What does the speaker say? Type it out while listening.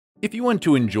If you want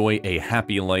to enjoy a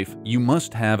happy life, you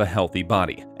must have a healthy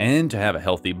body. And to have a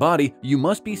healthy body, you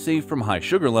must be safe from high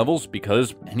sugar levels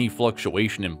because any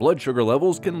fluctuation in blood sugar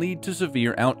levels can lead to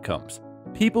severe outcomes.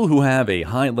 People who have a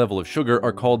high level of sugar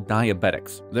are called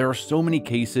diabetics. There are so many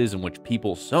cases in which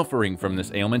people suffering from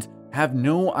this ailment have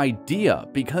no idea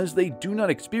because they do not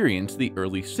experience the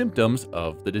early symptoms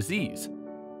of the disease.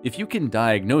 If you can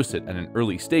diagnose it at an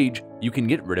early stage, you can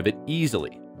get rid of it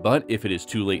easily. But if it is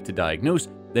too late to diagnose,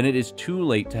 then it is too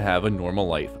late to have a normal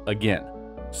life again.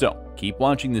 So keep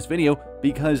watching this video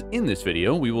because in this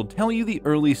video we will tell you the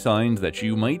early signs that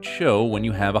you might show when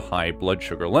you have a high blood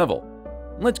sugar level.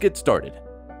 Let's get started.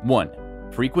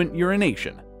 1. Frequent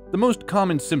urination. The most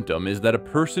common symptom is that a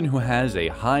person who has a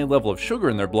high level of sugar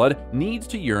in their blood needs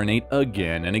to urinate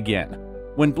again and again.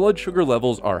 When blood sugar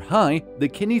levels are high, the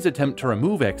kidneys attempt to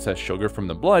remove excess sugar from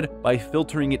the blood by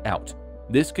filtering it out.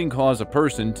 This can cause a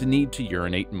person to need to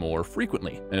urinate more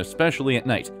frequently, and especially at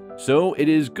night, so it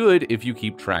is good if you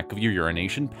keep track of your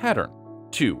urination pattern.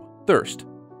 2. Thirst.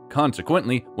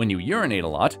 Consequently, when you urinate a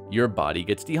lot, your body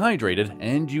gets dehydrated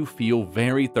and you feel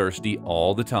very thirsty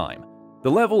all the time.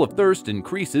 The level of thirst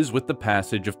increases with the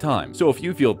passage of time, so if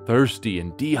you feel thirsty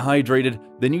and dehydrated,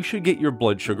 then you should get your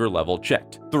blood sugar level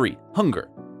checked. 3. Hunger.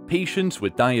 Patients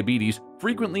with diabetes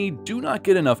frequently do not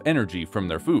get enough energy from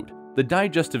their food. The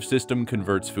digestive system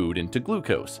converts food into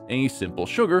glucose, a simple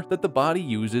sugar that the body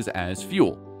uses as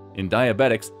fuel. In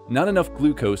diabetics, not enough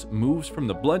glucose moves from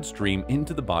the bloodstream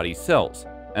into the body's cells.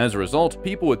 As a result,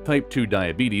 people with type 2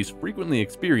 diabetes frequently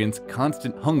experience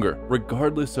constant hunger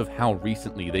regardless of how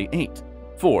recently they ate.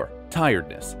 4.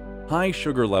 Tiredness. High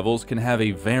sugar levels can have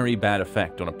a very bad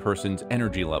effect on a person's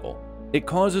energy level. It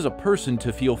causes a person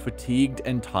to feel fatigued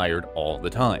and tired all the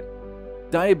time.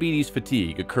 Diabetes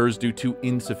fatigue occurs due to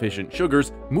insufficient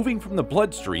sugars moving from the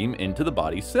bloodstream into the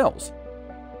body's cells.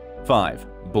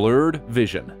 5. Blurred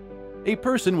vision. A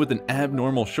person with an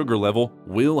abnormal sugar level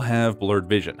will have blurred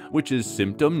vision, which is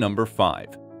symptom number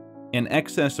 5. An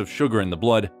excess of sugar in the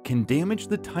blood can damage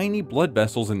the tiny blood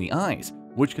vessels in the eyes,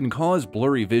 which can cause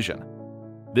blurry vision.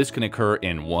 This can occur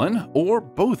in one or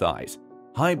both eyes.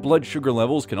 High blood sugar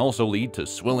levels can also lead to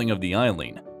swelling of the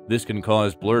eyelid. This can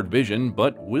cause blurred vision,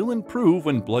 but will improve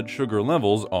when blood sugar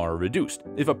levels are reduced.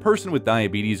 If a person with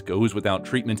diabetes goes without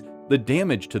treatment, the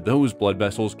damage to those blood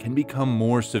vessels can become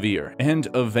more severe, and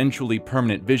eventually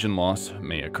permanent vision loss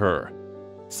may occur.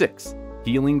 6.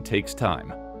 Healing takes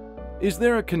time. Is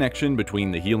there a connection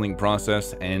between the healing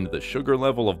process and the sugar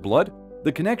level of blood?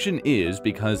 The connection is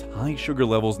because high sugar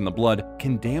levels in the blood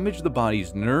can damage the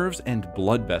body's nerves and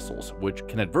blood vessels, which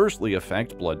can adversely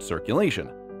affect blood circulation.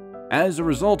 As a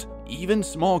result, even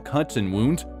small cuts and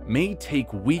wounds may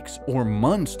take weeks or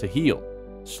months to heal.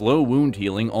 Slow wound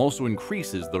healing also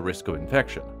increases the risk of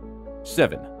infection.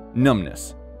 7.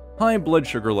 Numbness. High blood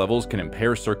sugar levels can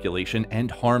impair circulation and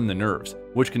harm the nerves,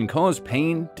 which can cause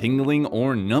pain, tingling,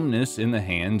 or numbness in the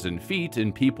hands and feet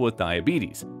in people with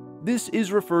diabetes. This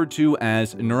is referred to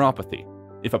as neuropathy.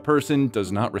 If a person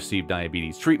does not receive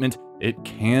diabetes treatment, it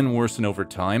can worsen over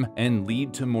time and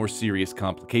lead to more serious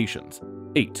complications.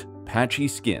 8. Patchy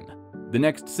skin. The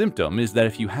next symptom is that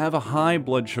if you have a high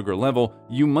blood sugar level,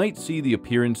 you might see the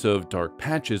appearance of dark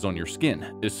patches on your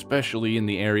skin, especially in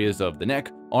the areas of the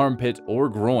neck, armpit, or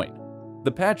groin.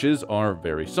 The patches are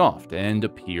very soft and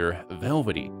appear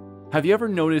velvety. Have you ever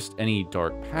noticed any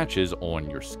dark patches on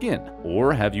your skin,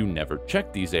 or have you never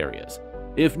checked these areas?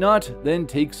 If not, then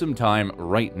take some time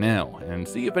right now and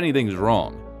see if anything's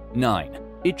wrong. 9.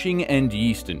 Itching and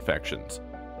yeast infections.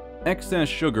 Excess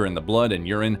sugar in the blood and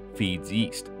urine feeds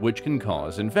yeast, which can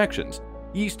cause infections.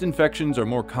 Yeast infections are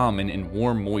more common in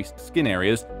warm, moist skin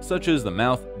areas such as the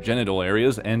mouth, genital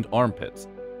areas, and armpits.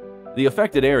 The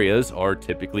affected areas are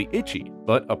typically itchy,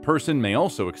 but a person may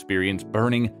also experience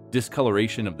burning,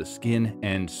 discoloration of the skin,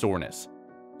 and soreness.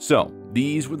 So,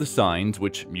 these were the signs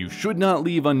which you should not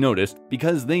leave unnoticed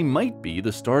because they might be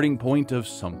the starting point of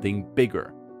something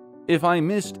bigger. If I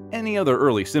missed any other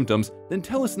early symptoms, then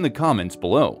tell us in the comments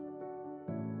below.